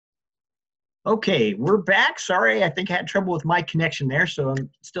Okay, we're back. Sorry, I think I had trouble with my connection there, so I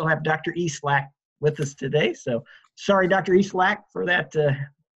still have Dr. Eastlack with us today. So sorry, Dr. Eastlack, for that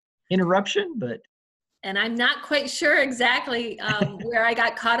interruption, but And I'm not quite sure exactly where I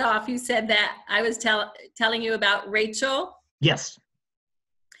got cut off. You said that I was telling you about Rachel, yes.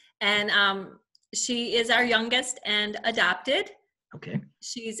 and she is our youngest and adopted. Okay.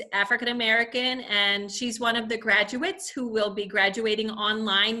 She's African American, and she's one of the graduates who will be graduating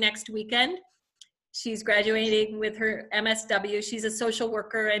online next weekend. She's graduating with her MSW. She's a social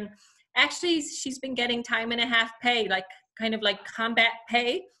worker, and actually she's been getting time and a half pay, like kind of like combat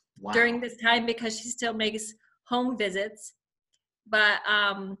pay. Wow. During this time, because she still makes home visits. But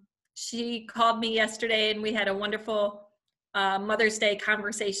she called me yesterday, and we had a wonderful Mother's Day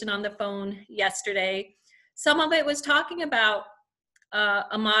conversation on the phone yesterday. Some of it was talking about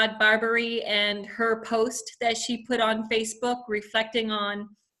Ahmaud Barbary and her post that she put on Facebook reflecting on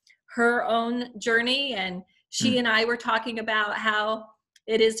her own journey. And she and I were talking about how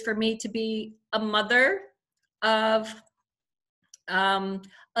it is for me to be a mother of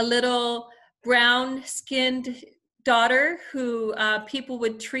a little brown-skinned daughter who people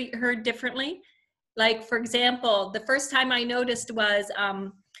would treat her differently. Like, for example, the first time I noticed was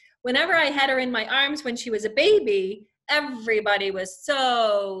whenever I had her in my arms when she was a baby, everybody was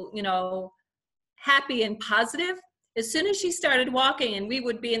so, happy and positive. As soon as she started walking, and we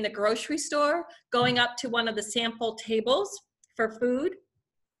would be in the grocery store going up to one of the sample tables for food,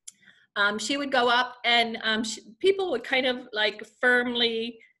 she would go up, and people would kind of like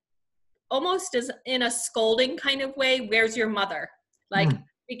firmly, almost as in a scolding kind of way, "Where's your mother? Like,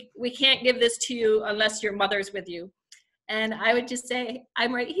 we can't give this to you unless your mother's with you." And I would just say,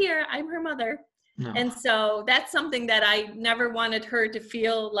 "I'm right here. I'm her mother." No. And so that's something that I never wanted her to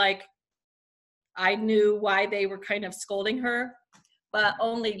feel like I knew why they were kind of scolding her, but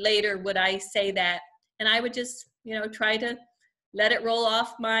only later would I say that. And I would just, try to let it roll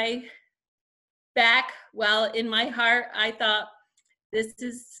off my back, while in my heart I thought, this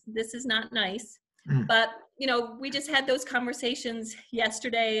is not nice. But we just had those conversations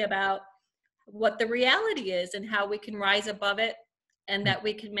yesterday about what the reality is and how we can rise above it, and that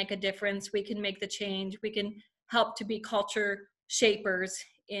we can make a difference, we can make the change, we can help to be culture shapers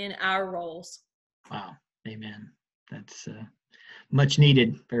in our roles. Wow. Amen. That's much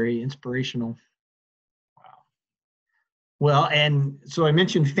needed, very inspirational. Well, and so I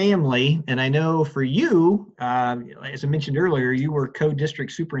mentioned family, and I know for you, as I mentioned earlier, you were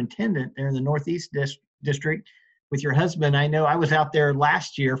co-district superintendent there in the Northeast District with your husband. I know I was out there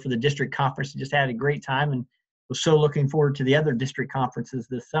last year for the district conference and just had a great time, and was so looking forward to the other district conferences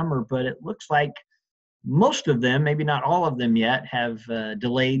this summer. But it looks like most of them, maybe not all of them yet, have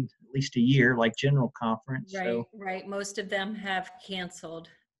delayed at least a year, like general conference. Right. Most of them have canceled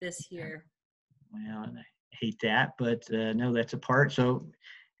this year. Well, and I hate that, but no, that's a part. So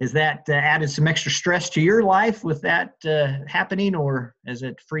has that added some extra stress to your life with that happening, or has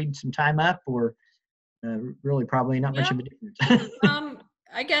it freed some time up, or really probably not much of a difference?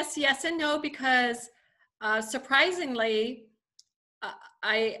 I guess yes and no, because surprisingly,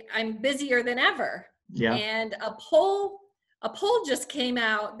 I'm busier than ever. Yeah. And a poll just came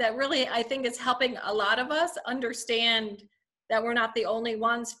out that really, I think, is helping a lot of us understand that we're not the only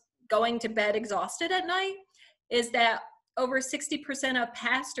ones going to bed exhausted at night, is that over 60% of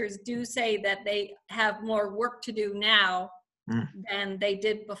pastors do say that they have more work to do now than they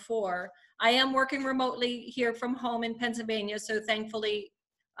did before. I am working remotely here from home in Pennsylvania, so thankfully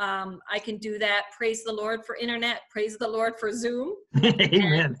I can do that. Praise the Lord for internet. Praise the Lord for Zoom.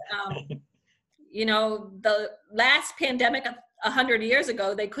 Amen. And, the last pandemic 100 years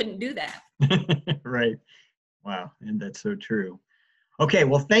ago, they couldn't do that. Right. Wow. And that's so true. Okay.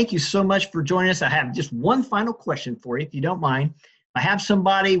 Well, thank you so much for joining us. I have just one final question for you, if you don't mind. I have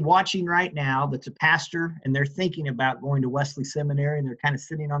somebody watching right now that's a pastor, and they're thinking about going to Wesley Seminary, and they're kind of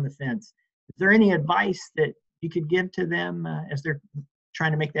sitting on the fence. Is there any advice that you could give to them as they're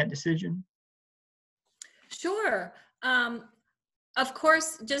trying to make that decision? Sure. Of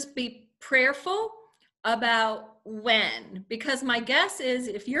course, just be prayerful about when, because my guess is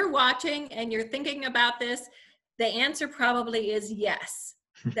if you're watching and you're thinking about this, the answer probably is yes,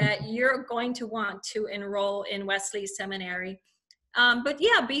 that you're going to want to enroll in Wesley Seminary. But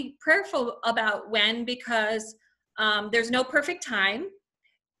yeah, be prayerful about when, because there's no perfect time.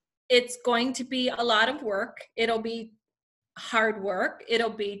 It's going to be a lot of work. It'll be hard work. It'll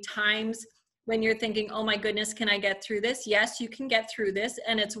be times when you're thinking, oh my goodness, can I get through this? Yes, you can get through this,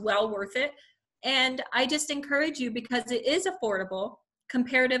 and it's well worth it. And I just encourage you, because it is affordable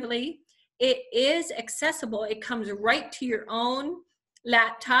comparatively. It is accessible. It comes right to your own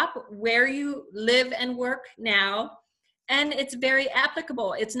laptop where you live and work now. And it's very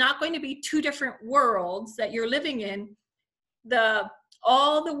applicable. It's not going to be two different worlds that you're living in.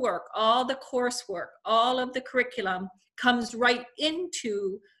 All the work, all the coursework, all of the curriculum comes right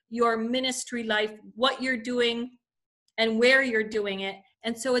into your ministry life, what you're doing and where you're doing it.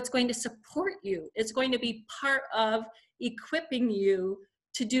 And so it's going to support you. It's going to be part of equipping you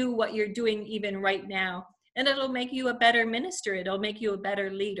to do what you're doing even right now. And it'll make you a better minister. It'll make you a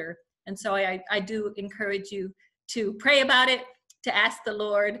better leader. And so I do encourage you to pray about it, to ask the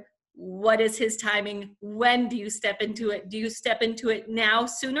Lord, what is his timing? When do you step into it? Do you step into it now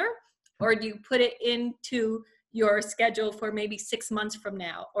sooner? Or do you put it into your schedule for maybe 6 months from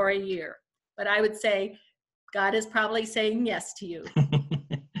now or a year? But I would say God is probably saying yes to you.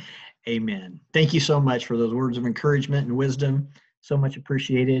 Amen. Thank you so much for those words of encouragement and wisdom. So much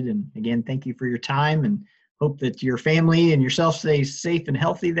appreciated. And again, thank you for your time, and hope that your family and yourself stay safe and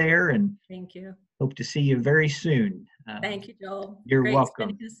healthy there. And thank you. Hope to see you very soon. Thank you, Joel. You're Great welcome.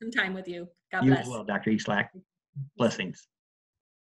 spending some time with you. God You bless. as well, Dr. Eastlack. Blessings.